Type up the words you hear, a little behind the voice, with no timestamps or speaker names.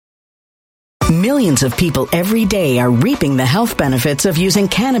Millions of people every day are reaping the health benefits of using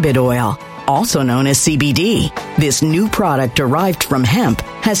cannabis oil, also known as CBD. This new product derived from hemp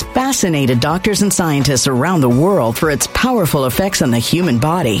has fascinated doctors and scientists around the world for its powerful effects on the human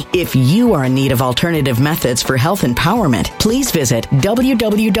body. If you are in need of alternative methods for health empowerment, please visit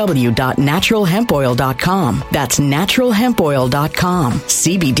www.naturalhempoil.com. That's naturalhempoil.com.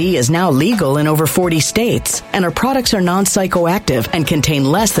 CBD is now legal in over 40 states, and our products are non-psychoactive and contain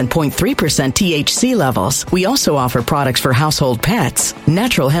less than 0.3% THC levels. We also offer products for household pets.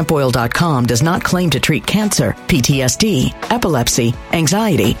 Naturalhempoil.com does not claim to treat cancer, PTSD, epilepsy,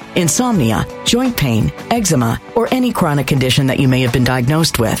 anxiety, insomnia, joint pain, eczema, or any chronic condition that you may have been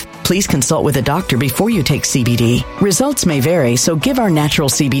diagnosed with. Please consult with a doctor before you take CBD. Results may vary, so give our natural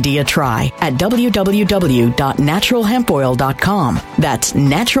CBD a try at www.naturalhempoil.com. That's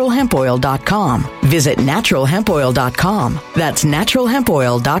naturalhempoil.com. Visit naturalhempoil.com. That's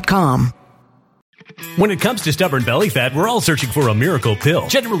naturalhempoil.com. When it comes to stubborn belly fat, we're all searching for a miracle pill.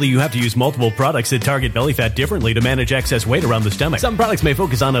 Generally, you have to use multiple products that target belly fat differently to manage excess weight around the stomach. Some products may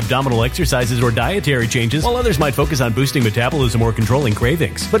focus on abdominal exercises or dietary changes, while others might focus on boosting metabolism or controlling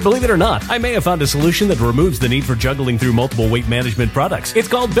cravings. But believe it or not, I may have found a solution that removes the need for juggling through multiple weight management products. It's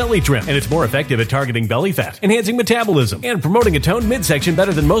called Belly Trim, and it's more effective at targeting belly fat, enhancing metabolism, and promoting a toned midsection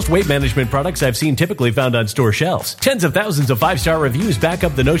better than most weight management products I've seen typically found on store shelves. Tens of thousands of 5-star reviews back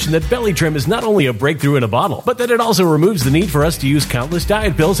up the notion that Belly Trim is not only a breakthrough in a bottle, but that it also removes the need for us to use countless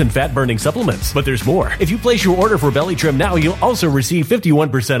diet pills and fat-burning supplements. But there's more. If you place your order for Belly Trim now, you'll also receive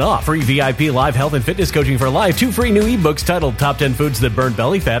 51% off, free VIP live health and fitness coaching for life, 2 free new ebooks titled Top 10 Foods That Burn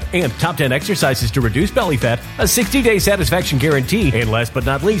Belly Fat and Top 10 Exercises to Reduce Belly Fat, a 60-day satisfaction guarantee, and last but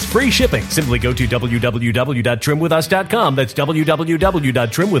not least, free shipping. Simply go to www.trimwithus.com. That's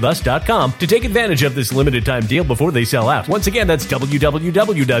www.trimwithus.com to take advantage of this limited time deal before they sell out. Once again, that's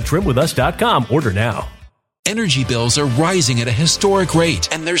www.trimwithus.com. Order now. Energy bills are rising at a historic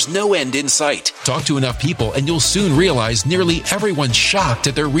rate, and there's no end in sight. Talk to enough people, and you'll soon realize nearly everyone's shocked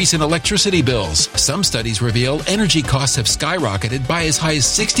at their recent electricity bills. Some studies reveal energy costs have skyrocketed by as high as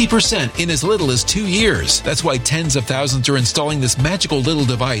 60% in as little as 2 years. That's why tens of thousands are installing this magical little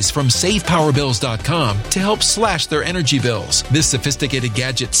device from SavePowerBills.com to help slash their energy bills. This sophisticated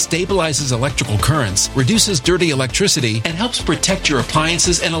gadget stabilizes electrical currents, reduces dirty electricity, and helps protect your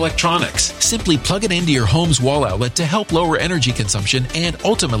appliances and electronics. Simply plug it into your home's wall outlet to help lower energy consumption and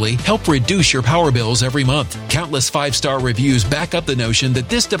ultimately help reduce your power bills every month. Countless 5-star reviews back up the notion that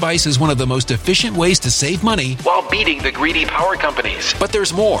this device is one of the most efficient ways to save money while beating the greedy power companies. But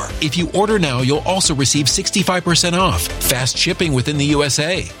there's more. If you order now, you'll also receive 65% off, fast shipping within the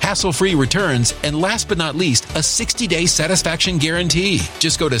USA, hassle-free returns, and last but not least, a 60-day satisfaction guarantee.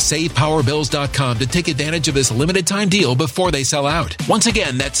 Just go to SavePowerBills.com to take advantage of this limited time deal before they sell out. Once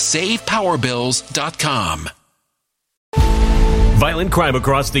again, that's SavePowerBills.com. Violent crime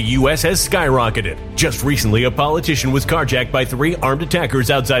across the U.S. has skyrocketed. Just recently, a politician was carjacked by 3 armed attackers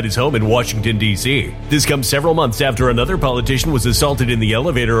outside his home in Washington, D.C. This comes several months after another politician was assaulted in the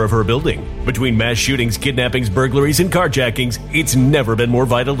elevator of her building. Between mass shootings, kidnappings, burglaries, and carjackings, it's never been more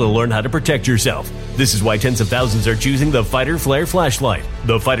vital to learn how to protect yourself. This is why tens of thousands are choosing the Fighter Flare flashlight.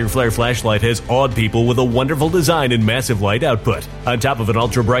 The Fighter Flare flashlight has awed people with a wonderful design and massive light output. On top of an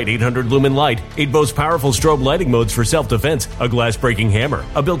ultra-bright 800-lumen light, it boasts powerful strobe lighting modes for self-defense, a glass-breaking hammer,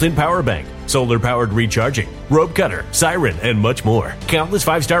 a built-in power bank, solar-powered recharging, rope cutter, siren, and much more. Countless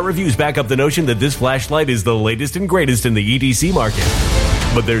 5-star reviews back up the notion that this flashlight is the latest and greatest in the EDC market.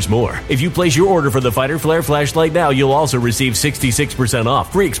 But there's more. If you place your order for the Fighter Flare flashlight now, you'll also receive 66%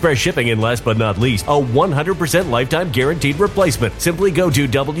 off, free express shipping, and last but not least, a 100% lifetime guaranteed replacement. Simply go to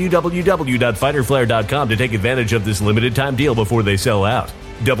www.fighterflare.com to take advantage of this limited time deal before they sell out.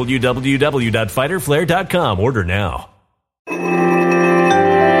 www.fighterflare.com. Order now.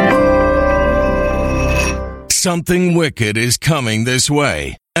 Something wicked is coming this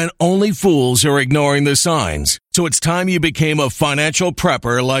way, and only fools are ignoring the signs. So it's time you became a financial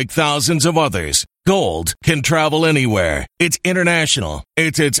prepper like thousands of others. Gold can travel anywhere. It's international.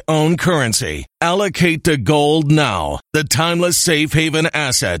 It's its own currency. Allocate to gold now, the timeless safe haven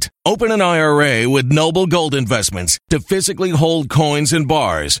asset. Open an IRA with Noble Gold Investments to physically hold coins and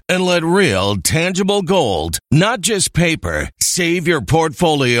bars and let real, tangible gold, not just paper, Save your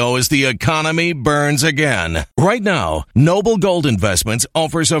portfolio as the economy burns again. Right now, Noble Gold Investments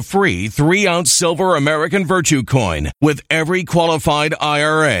offers a free 3-ounce silver American Virtue coin with every qualified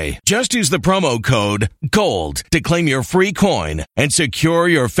IRA. Just use the promo code GOLD to claim your free coin and secure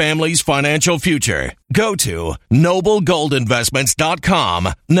your family's financial future. Go to noblegoldinvestments.com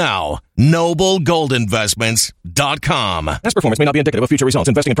now. noblegoldinvestments.com. Past performance may not be indicative of future results.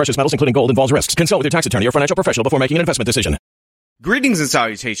 Investing in precious metals, including gold, involves risks. Consult with your tax attorney or financial professional before making an investment decision. Greetings and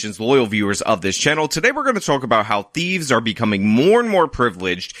salutations, loyal viewers of this channel. Today we're going to talk about how thieves are becoming more and more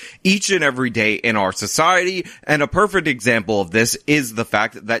privileged each and every day in our society. And a perfect example of this is the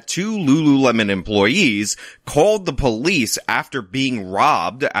fact that 2 Lululemon employees called the police after being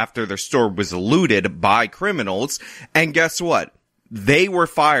robbed, after their store was looted by criminals. And guess what? They were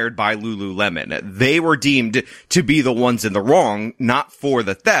fired by Lululemon. They were deemed to be the ones in the wrong, not for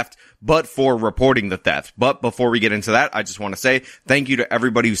the theft, but for reporting the theft. But before we get into that, I just want to say thank you to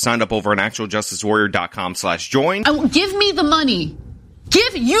everybody who signed up over on actualjusticewarrior.com/join. Give me the money.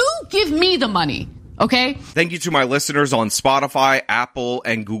 Give me the money. Okay. Thank you to my listeners on Spotify, Apple,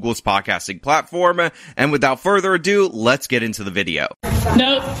 and Google's podcasting platform. And without further ado, let's get into the video.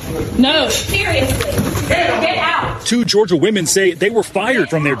 No. Seriously. Get out. 2 Georgia women say they were fired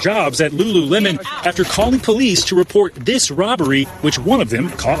from their jobs at Lululemon after calling police to report this robbery, which one of them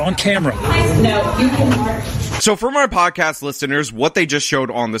caught on camera. No, you can. So for my podcast listeners, what they just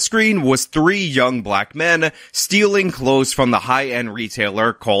showed on the screen was 3 young black men stealing clothes from the high-end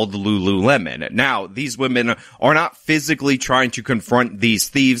retailer called Lululemon. Now, these women are not physically trying to confront these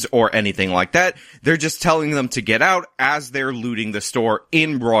thieves or anything like that. They're just telling them to get out as they're looting the store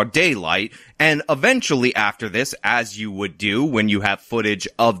in broad daylight. And eventually after this, as you would do when you have footage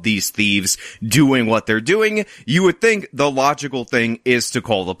of these thieves doing what they're doing, you would think the logical thing is to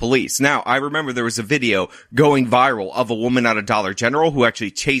call the police. Now, I remember there was a video going viral of a woman at a Dollar General who actually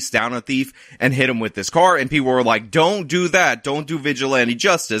chased down a thief and hit him with this car, and people were like, don't do that, don't do vigilante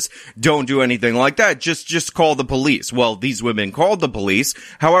justice, don't do anything like that, just call the police. Well, these women called the police.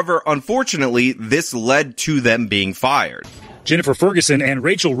 However, unfortunately, this led to them being fired. Jennifer Ferguson and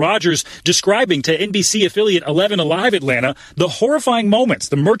Rachel Rogers describing to NBC affiliate 11 Alive Atlanta the horrifying moments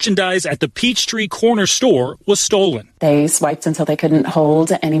the merchandise at the Peachtree Corner store was stolen. They swiped until they couldn't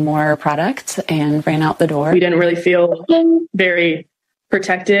hold any more product and ran out the door. We didn't really feel very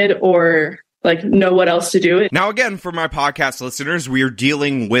protected or know what else to do. Now again, for my podcast listeners, we are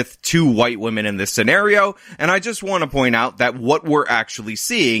dealing with 2 white women in this scenario, and I just want to point out that what we're actually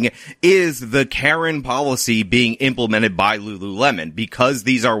seeing is the Karen policy being implemented by Lululemon. Because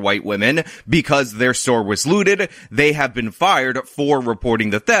these are white women, because their store was looted, they have been fired for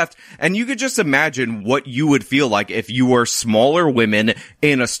reporting the theft, and you could just imagine what you would feel like if you were smaller women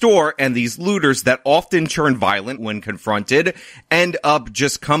in a store and these looters that often turn violent when confronted end up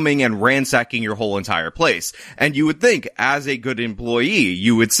just coming and ransacking your whole entire place. And you would think, as a good employee,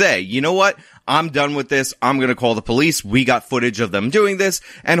 you would say, you know what? I'm done with this. I'm going to call the police. We got footage of them doing this,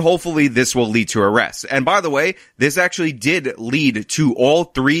 and hopefully this will lead to arrests. And by the way, this actually did lead to all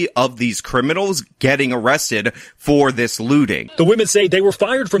 3 of these criminals getting arrested for this looting. The women say they were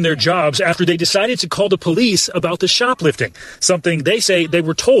fired from their jobs after they decided to call the police about the shoplifting, something they say they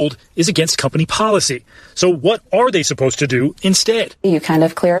were told is against company policy. So what are they supposed to do instead? You kind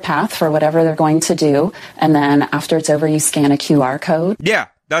of clear a path for whatever they're going to do, and then after it's over, you scan a QR code. Yeah.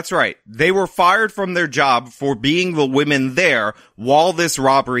 That's right. They were fired from their job for being the women there while this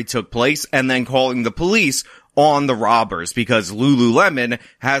robbery took place and then calling the police on the robbers, because Lululemon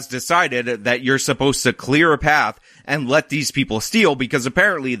has decided that you're supposed to clear a path and let these people steal, because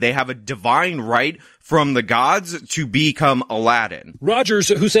apparently they have a divine right from the gods to become Aladdin. Rogers,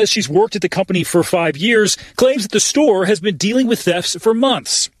 who says she's worked at the company for 5 years, claims that the store has been dealing with thefts for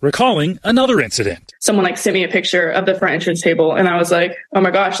months, recalling another incident. Someone sent me a picture of the front entrance table, and I was like, oh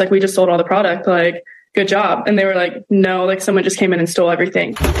my gosh, we just sold all the product, good job. And they were like, no, someone just came in and stole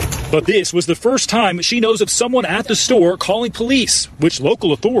everything. But this was the first time she knows of someone at the store calling police, which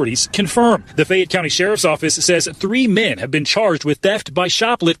local authorities confirm. The Fayette County Sheriff's Office says 3 men have been charged with theft by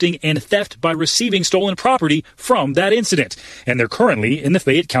shoplifting and theft by receiving stolen property from that incident, and they're currently in the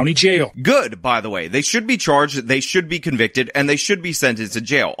Fayette County Jail. Good, by the way. They should be charged, they should be convicted, and they should be sentenced to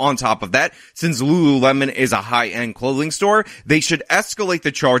jail. On top of that, since Lululemon is a high-end clothing store, they should escalate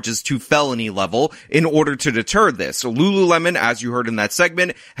the charges to felony level in order to deter this. Lululemon, as you heard in that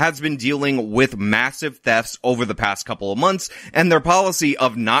segment, has been dealing with massive thefts over the past couple of months, and their policy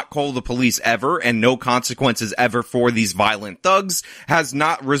of not call the police ever and no consequences ever for these violent thugs has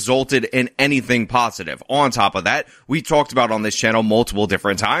not resulted in anything positive. On top of that, we talked about on this channel multiple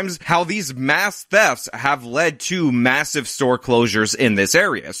different times how these mass thefts have led to massive store closures in this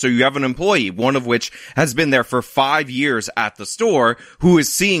area. So you have an employee, one of which has been there for 5 years at the store, who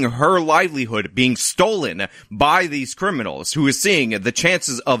is seeing her livelihood being stolen by these criminals, who is seeing the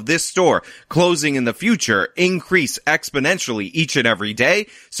chances of this store closing in the future increase exponentially each and every day.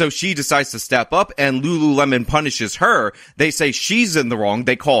 So she decides to step up, and Lululemon punishes her. They say she's in the wrong.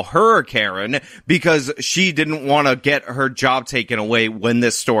 They call her a Karen because she didn't want to get her job taken away when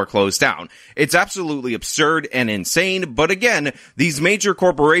this store closed down. It's absolutely absurd and insane, but again, these major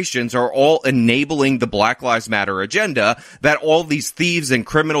corporations are all enabling the Black Lives Matter agenda, that all these thieves and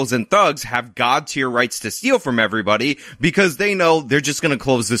criminals and thugs have God-tier rights to steal from everybody because they know they're just going to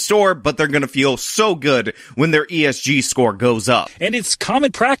close the store, but they're going to feel so good when their ESG score goes up. And it's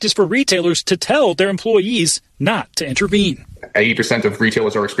common practice for retailers to tell their employees not to intervene. 80% of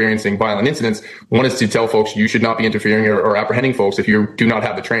retailers are experiencing violent incidents. One is to tell folks you should not be interfering or apprehending folks if you do not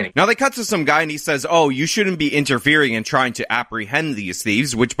have the training. Now they cut to some guy and he says, oh, you shouldn't be interfering and trying to apprehend these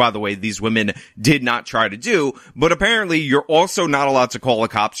thieves, which, by the way, these women did not try to do. But apparently you're also not allowed to call the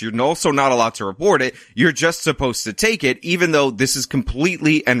cops. You're also not allowed to report it. You're just supposed to take it, even though this is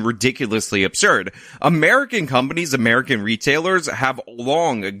completely and ridiculously absurd. American companies, American retailers have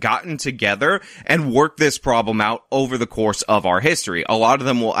long gotten together and worked this problem out over the course of our history. A lot of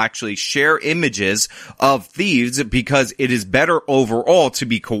them will actually share images of thieves because it is better overall to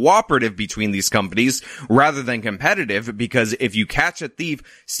be cooperative between these companies rather than competitive, because if you catch a thief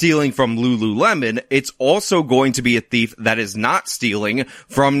stealing from Lululemon, it's also going to be a thief that is not stealing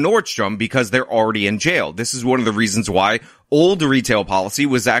from Nordstrom because they're already in jail. This is one of the reasons why old retail policy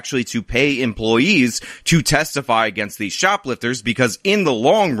was actually to pay employees to testify against these shoplifters, because in the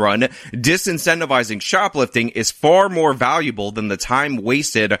long run, disincentivizing shoplifting is far more valuable than the time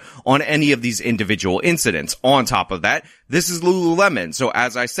wasted on any of these individual incidents. On top of that, this is Lululemon. So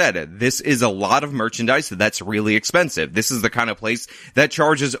as I said, this is a lot of merchandise that's really expensive. This is the kind of place that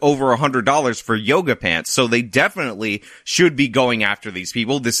charges over $100 for yoga pants. So they definitely should be going after these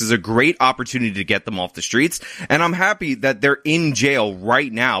people. This is a great opportunity to get them off the streets. And I'm happy that they're in jail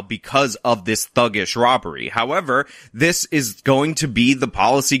right now because of this thuggish robbery. However, this is going to be the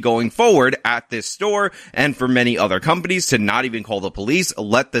policy going forward at this store and for many other companies, to not even call the police,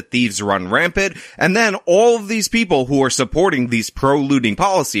 let the thieves run rampant. And then all of these people who are supporting these pro-looting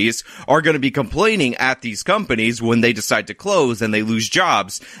policies are going to be complaining at these companies when they decide to close and they lose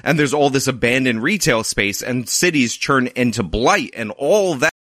jobs. And there's all this abandoned retail space and cities turn into blight and all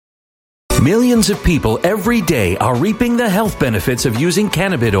that. Millions of people every day are reaping the health benefits of using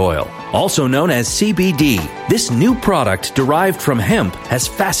cannabis oil, also known as CBD. This new product derived from hemp has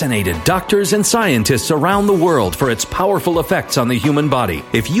fascinated doctors and scientists around the world for its powerful effects on the human body.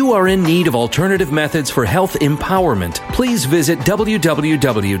 If you are in need of alternative methods for health empowerment, please visit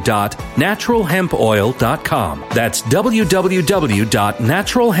www.naturalhempoil.com. That's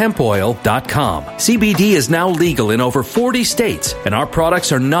www.naturalhempoil.com. CBD is now legal in over 40 states, and our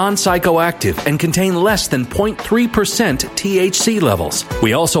products are non-psychoactive and contain less than 0.3% THC levels.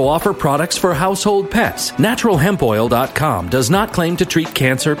 We also offer products for household pets. NaturalHempOil.com does not claim to treat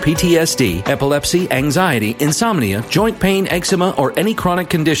cancer, PTSD, epilepsy, anxiety, insomnia, joint pain, eczema, or any chronic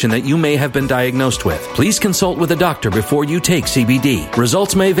condition that you may have been diagnosed with. Please consult with a doctor before you take CBD.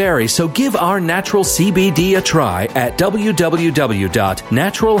 Results may vary, so give our natural CBD a try at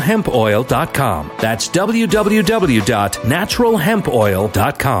www.naturalhempoil.com. That's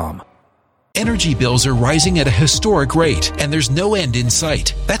www.naturalhempoil.com. Energy bills are rising at a historic rate, and there's no end in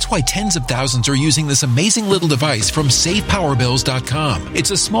sight. That's why tens of thousands are using this amazing little device from SavePowerBills.com.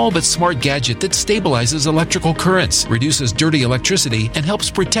 It's a small but smart gadget that stabilizes electrical currents, reduces dirty electricity, and helps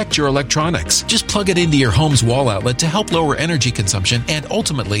protect your electronics. Just plug it into your home's wall outlet to help lower energy consumption and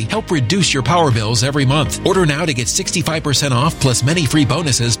ultimately help reduce your power bills every month. Order now to get 65% off plus many free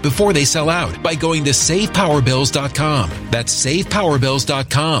bonuses before they sell out by going to SavePowerBills.com. That's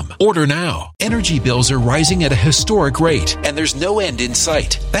SavePowerBills.com. Order now. Energy bills are rising at a historic rate, and there's no end in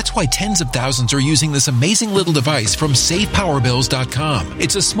sight. That's why tens of thousands are using this amazing little device from SavePowerBills.com.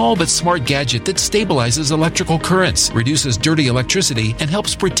 It's a small but smart gadget that stabilizes electrical currents, reduces dirty electricity, and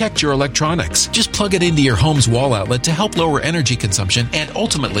helps protect your electronics. Just plug it into your home's wall outlet to help lower energy consumption and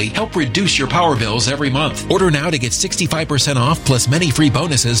ultimately help reduce your power bills every month. Order now to get 65% off plus many free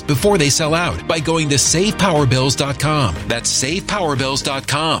bonuses before they sell out by going to SavePowerBills.com. That's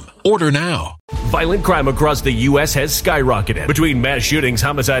SavePowerBills.com. Order now. Violent crime across the U.S. has skyrocketed. Between mass shootings,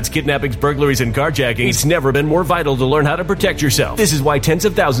 homicides, kidnappings, burglaries, and carjacking, it's never been more vital to learn how to protect yourself. This is why tens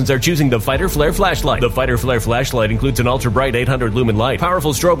of thousands are choosing the Fighter Flare flashlight. The Fighter Flare flashlight includes an ultra-bright 800 lumen light,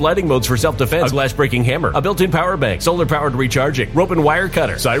 powerful strobe lighting modes for self-defense, a glass-breaking hammer, a built-in power bank, solar-powered recharging, rope and wire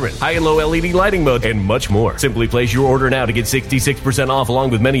cutter, siren, high and low LED lighting mode, and much more. Simply place your order now to get 66% off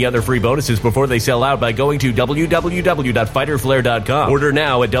along with many other free bonuses before they sell out by going to www.fighterflare.com. Order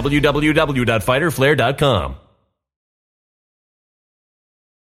now at www.fighterflare.com.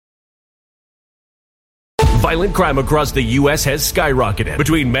 Violent crime across the U.S. has skyrocketed.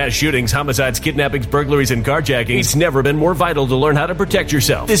 Between mass shootings, homicides, kidnappings, burglaries, and carjacking, it's never been more vital to learn how to protect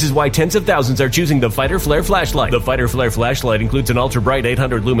yourself. This is why tens of thousands are choosing the Fighter Flare flashlight. The Fighter Flare flashlight includes an ultra-bright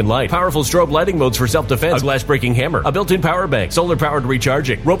 800 lumen light, powerful strobe lighting modes for self-defense, a glass-breaking hammer, a built-in power bank, solar-powered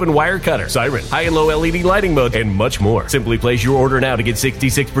recharging, rope and wire cutter, siren, high and low LED lighting mode, and much more. Simply place your order now to get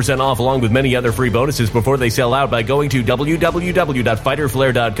 66% off along with many other free bonuses before they sell out by going to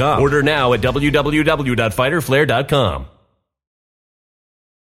www.fighterflare.com. Order now at www.fighterflare.com.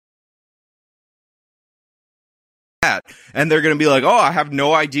 And they're going to be like, oh, I have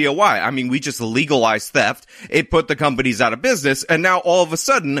no idea why. I mean, we just legalized theft. It put the companies out of business. And now all of a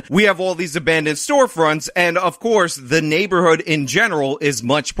sudden we have all these abandoned storefronts. And of course, the neighborhood in general is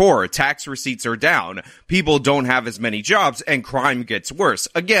much poorer. Tax receipts are down. People don't have as many jobs and crime gets worse.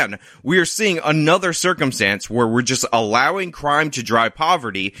 Again, we are seeing another circumstance where we're just allowing crime to drive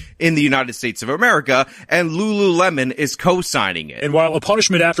poverty in the United States of America. And Lululemon is co-signing it. And while a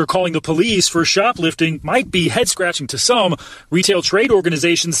punishment after calling the police for shoplifting might be head-scratching to some, retail trade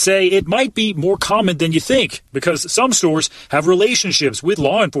organizations say it might be more common than you think because some stores have relationships with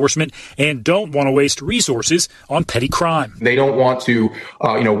law enforcement and don't want to waste resources on petty crime. They don't want to,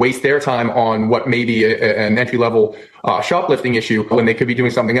 waste their time on what may be an entry-level shoplifting issue when they could be doing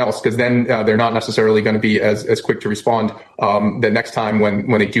something else, because then they're not necessarily going to be as quick to respond the next time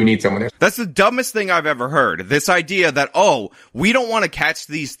when they do need someone there. That's the dumbest thing I've ever heard. This idea that, we don't want to catch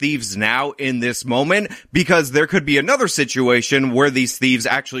these thieves now in this moment because there could be another situation where these thieves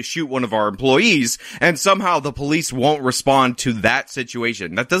actually shoot one of our employees and somehow the police won't respond to that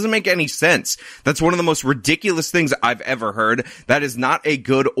situation. That doesn't make any sense. That's one of the most ridiculous things I've ever heard. That is not a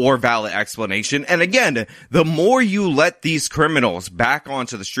good or valid explanation. And again, the more you let these criminals back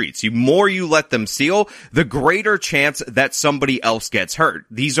onto the streets, the more you let them steal, the greater chance that somebody else gets hurt.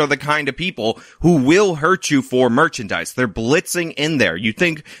 These are the kind of people who will hurt you for merchandise. They're blitzing in there. You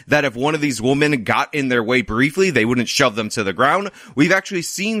think that if one of these women got in their way briefly, they wouldn't shove them to the ground? We've actually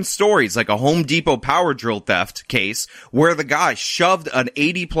seen stories like a Home Depot power drill theft case where the guy shoved an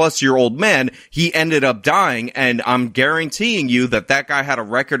 80-plus-year-old man. He ended up dying, and I'm guaranteeing you that guy had a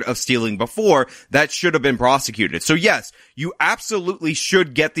record of stealing before that should have been prosecuted. So yes, you absolutely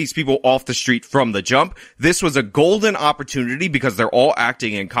should get these people off the street from the jump. This was a golden opportunity because they're all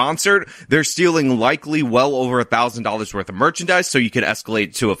acting in concert. They're stealing likely well over $1,000 worth of merchandise, so you can escalate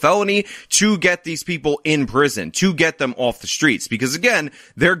it to a felony to get these people in prison, to get them off the streets. Because again,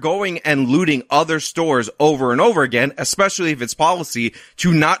 they're going and looting other stores over and over again, especially if it's policy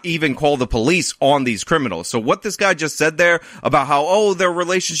to not even call the police on these criminals. So what this guy just said there about how, their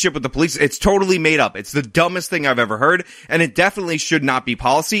relationship with the police, it's totally made up. It's the dumbest thing I've ever heard, and it definitely should not be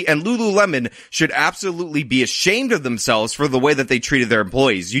policy, and Lululemon should absolutely be ashamed of themselves for the way that they treated their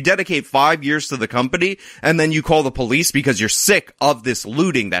employees. You dedicate 5 years to the company, and then you call the police because you're sick of this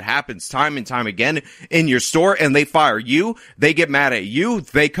looting that happens time and time again in your store, and they fire you, they get mad at you,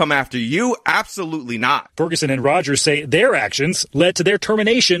 they come after you? Absolutely not. Ferguson and Rogers say their actions led to their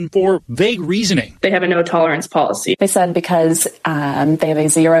termination for vague reasoning. They have a no-tolerance policy. They said because they have a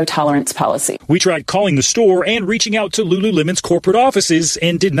zero-tolerance policy. We tried calling the store and reaching out to Lululemon's corporate offices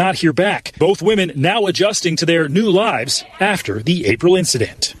and did not hear back. Both women now adjusting to their new lives after the April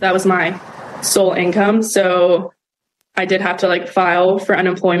incident. That was my sole income, so I did have to file for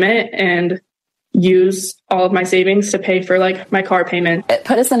unemployment and use all of my savings to pay for my car payment. It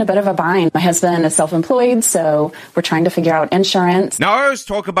put us in a bit of a bind. My husband is self-employed, so we're trying to figure out insurance. Now, I always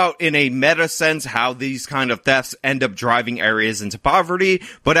talk about in a meta sense how these kind of thefts end up driving areas into poverty,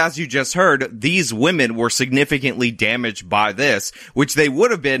 but as you just heard, these women were significantly damaged by this, which they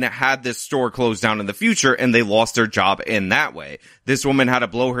would have been had this store closed down in the future and they lost their job in that way. This woman had to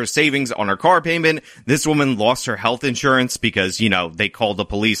blow her savings on her car payment. This woman lost her health insurance because, they called the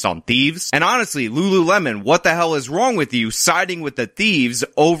police on thieves. And honestly, Lululemon, what the hell is wrong with you siding with the thieves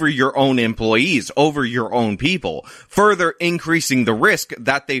over your own employees, over your own people, further increasing the risk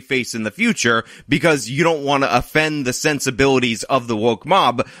that they face in the future because you don't want to offend the sensibilities of the woke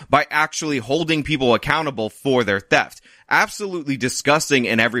mob by actually holding people accountable for their theft. absolutely disgusting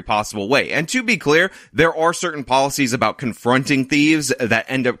in every possible way. And to be clear, there are certain policies about confronting thieves that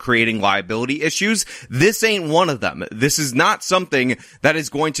end up creating liability issues. This ain't one of them. This is not something that is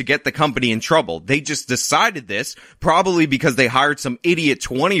going to get the company in trouble. They just decided this, probably because they hired some idiot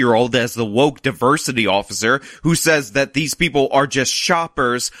 20-year-old as the woke diversity officer who says that these people are just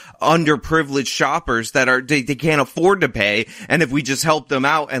shoppers, underprivileged shoppers that they can't afford to pay. And if we just help them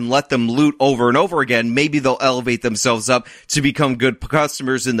out and let them loot over and over again, maybe they'll elevate themselves up to become good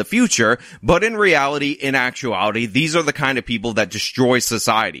customers in the future. But in reality, in actuality, these are the kind of people that destroy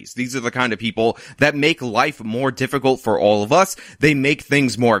societies. These are the kind of people that make life more difficult for all of us. They make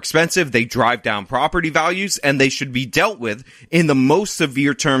things more expensive. They drive down property values, and they should be dealt with in the most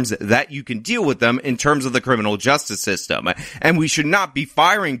severe terms that you can deal with them in terms of the criminal justice system. And we should not be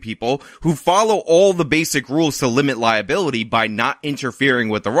firing people who follow all the basic rules to limit liability by not interfering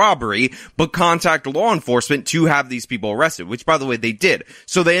with the robbery, but contact law enforcement to have these people arrested, which, by the way, they did.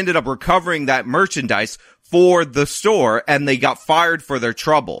 So they ended up recovering that merchandise for the store, and they got fired for their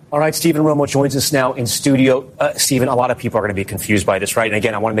trouble. All right, Stephen Romo joins us now in studio. Stephen, a lot of people are going to be confused by this, right? And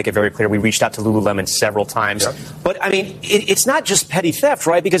again, I want to make it very clear. We reached out to Lululemon several times. Yep. But, I mean, it's not just petty theft,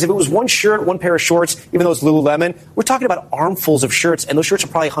 right? Because if it was one shirt, one pair of shorts, even though it's Lululemon, we're talking about armfuls of shirts. And those shirts are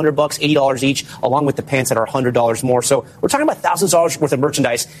probably $100, $80 each, along with the pants that are $100 more. So we're talking about thousands of dollars worth of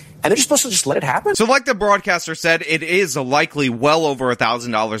merchandise. And they're just supposed to just let it happen? So like the broadcaster said, it is likely well over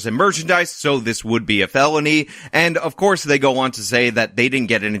 $1,000 in merchandise, so this would be a felony. And of course, they go on to say that they didn't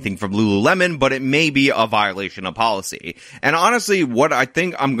get anything from Lululemon, but it may be a violation of policy. And honestly, what I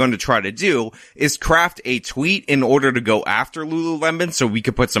think I'm going to try to do is craft a tweet in order to go after Lululemon so we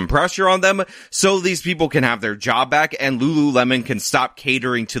could put some pressure on them so these people can have their job back and Lululemon can stop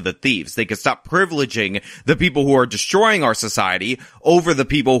catering to the thieves. They can stop privileging the people who are destroying our society over the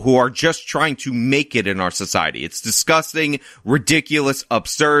people who are just trying to make it in our society. It's disgusting, ridiculous,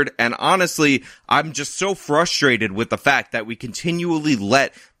 absurd, and honestly, I'm just so frustrated with the fact that we continually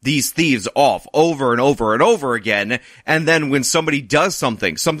let these thieves off over and over and over again, and then when somebody does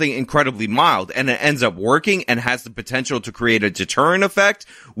something incredibly mild, and it ends up working and has the potential to create a deterrent effect,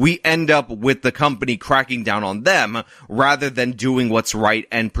 we end up with the company cracking down on them rather than doing what's right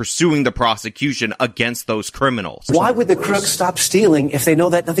and pursuing the prosecution against those criminals. Why would the crooks stop stealing if they know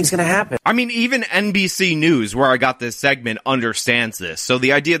that nothing's going to happen? I mean, even NBC News, where I got this segment, understands this. So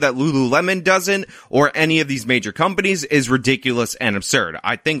the idea that Lululemon doesn't, or any of these major companies, is ridiculous and absurd.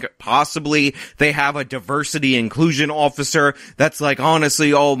 I think possibly they have a diversity inclusion officer that's like,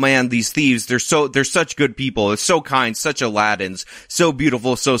 honestly, oh man, these thieves, they're such good people. They're so kind, such Aladdins, so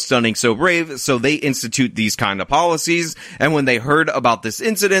beautiful, so stunning, so brave. So they institute these kind of policies. And when they heard about this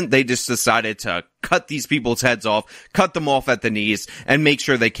incident, they just decided to cut these people's heads off, cut them off at the knees, and make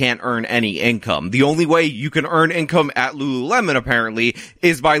sure they can't earn any income. The only way you can earn income at Lululemon, apparently,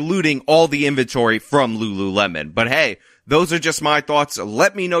 is by looting all the inventory from Lululemon. But hey, those are just my thoughts.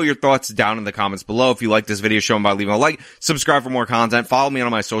 Let me know your thoughts down in the comments below. If you like this video, show them by leaving a like, subscribe for more content, follow me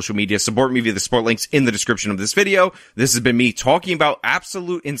on my social media, support me via the support links in the description of this video. This has been me talking about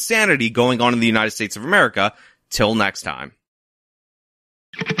absolute insanity going on in the United States of America. Till next time.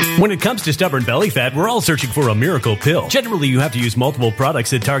 When it comes to stubborn belly fat, we're all searching for a miracle pill. Generally, you have to use multiple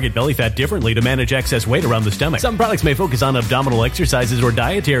products that target belly fat differently to manage excess weight around the stomach. Some products may focus on abdominal exercises or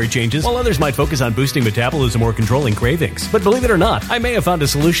dietary changes, while others might focus on boosting metabolism or controlling cravings. But believe it or not, I may have found a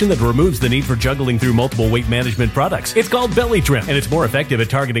solution that removes the need for juggling through multiple weight management products. It's called Belly Trim, and it's more effective at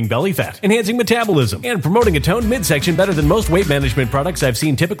targeting belly fat, enhancing metabolism, and promoting a toned midsection better than most weight management products I've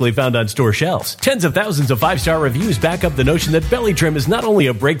seen typically found on store shelves. Tens of thousands of 5-star reviews back up the notion that Belly Trim is not only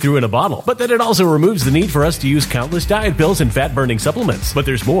a breakthrough in a bottle, but that it also removes the need for us to use countless diet pills and fat-burning supplements. But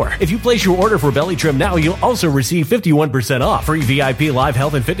there's more. If you place your order for Belly Trim now, you'll also receive 51% off, free VIP live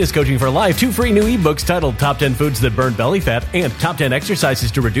health and fitness coaching for life, 2 free new ebooks titled Top 10 Foods That Burn Belly Fat and Top 10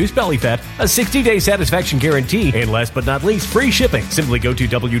 Exercises to Reduce Belly Fat, a 60-day satisfaction guarantee, and last but not least, free shipping. Simply go to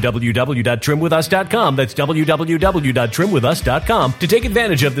www.trimwithus.com. That's www.trimwithus.com to take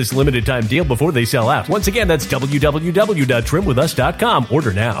advantage of this limited time deal before they sell out. Once again, that's www.trimwithus.com.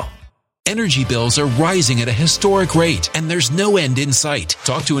 Order now. Energy bills are rising at a historic rate, and there's no end in sight.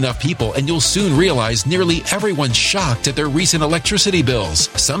 Talk to enough people, and you'll soon realize nearly everyone's shocked at their recent electricity bills.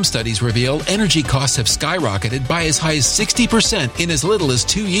 Some studies reveal energy costs have skyrocketed by as high as 60% in as little as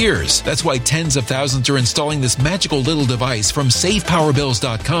 2 years. That's why tens of thousands are installing this magical little device from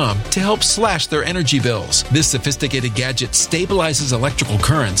SavePowerBills.com to help slash their energy bills. This sophisticated gadget stabilizes electrical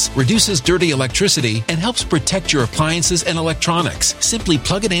currents, reduces dirty electricity, and helps protect your appliances and electronics. Simply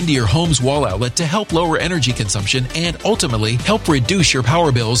plug it into your home's Bill's wall outlet to help lower energy consumption and ultimately help reduce your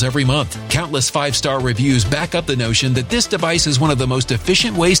power bills every month. Countless 5-star reviews back up the notion that this device is one of the most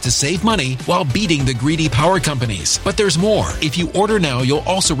efficient ways to save money while beating the greedy power companies. But there's more. If you order now, you'll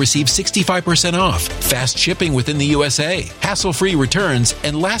also receive 65% off, fast shipping within the USA, hassle-free returns,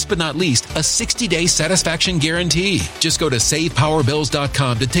 and last but not least, a 60-day satisfaction guarantee. Just go to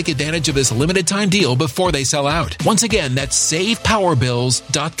SavePowerBills.com to take advantage of this limited time deal before they sell out. Once again, that's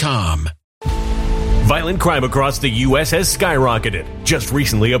SavePowerBills.com. Violent crime across the U.S. has skyrocketed. Just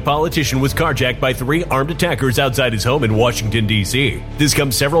recently, a politician was carjacked by 3 armed attackers outside his home in Washington, D.C. This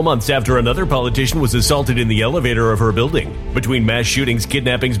comes several months after another politician was assaulted in the elevator of her building. Between mass shootings,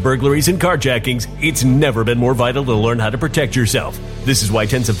 kidnappings, burglaries, and carjackings, it's never been more vital to learn how to protect yourself. This is why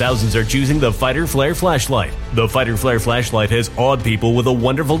tens of thousands are choosing the Fighter Flare flashlight. The Fighter Flare flashlight has awed people with a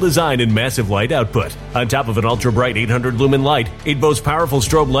wonderful design and massive light output. On top of an ultra-bright 800-lumen light, it boasts powerful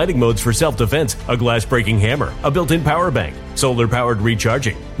strobe lighting modes for self-defense, a glass-breaking hammer, a built-in power bank, solar-powered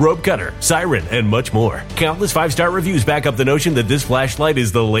recharging, rope cutter, siren, and much more. Countless 5-star reviews back up the notion that this flashlight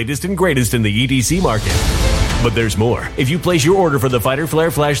is the latest and greatest in the EDC market. But there's more. If you place your order for the Fighter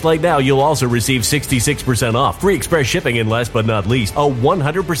Flare flashlight now, you'll also receive 66% off, free express shipping, and last but not least, a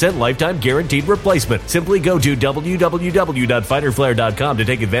 100% lifetime guaranteed replacement. Simply go to www.fighterflare.com to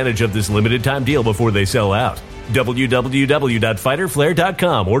take advantage of this limited time deal before they sell out.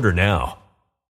 www.fighterflare.com. Order now.